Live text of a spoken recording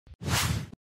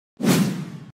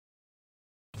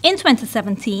In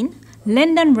 2017,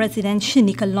 Linden resident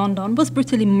Shanika London was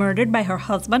brutally murdered by her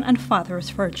husband and father of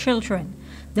her children.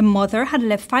 The mother had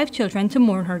left 5 children to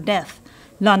mourn her death.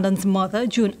 London's mother,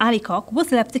 June Allicock,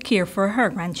 was left to care for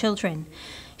her grandchildren.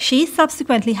 She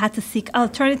subsequently had to seek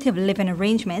alternative living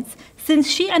arrangements since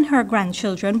she and her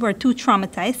grandchildren were too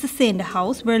traumatized to stay in the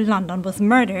house where London was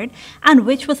murdered and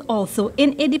which was also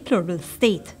in a deplorable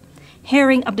state.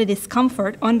 Hearing of the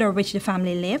discomfort under which the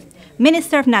family lived,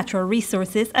 Minister of Natural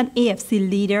Resources and AFC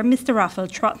leader Mr. Raphael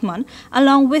Trotman,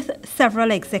 along with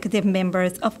several executive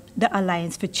members of the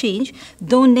Alliance for Change,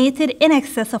 donated in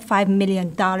excess of $5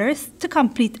 million to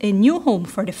complete a new home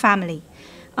for the family.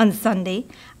 On Sunday,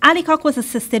 Allicock was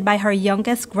assisted by her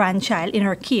youngest grandchild in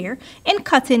her care in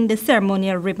cutting the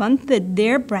ceremonial ribbon to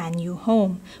their brand new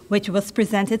home, which was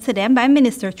presented to them by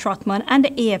Minister Trotman and the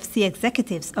AFC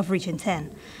executives of Region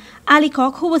 10.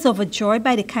 Allicock, who was overjoyed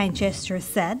by the kind gesture,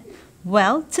 said,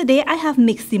 "Well, today I have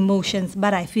mixed emotions,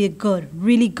 but I feel good,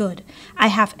 really good. I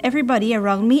have everybody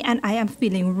around me and I am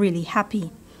feeling really happy."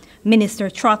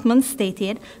 Minister Trotman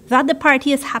stated that the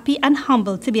party is happy and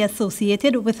humbled to be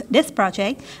associated with this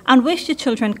project and wish the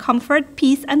children comfort,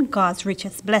 peace, and God's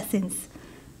richest blessings.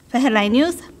 For Headline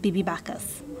News, Bibi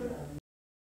Bacchus.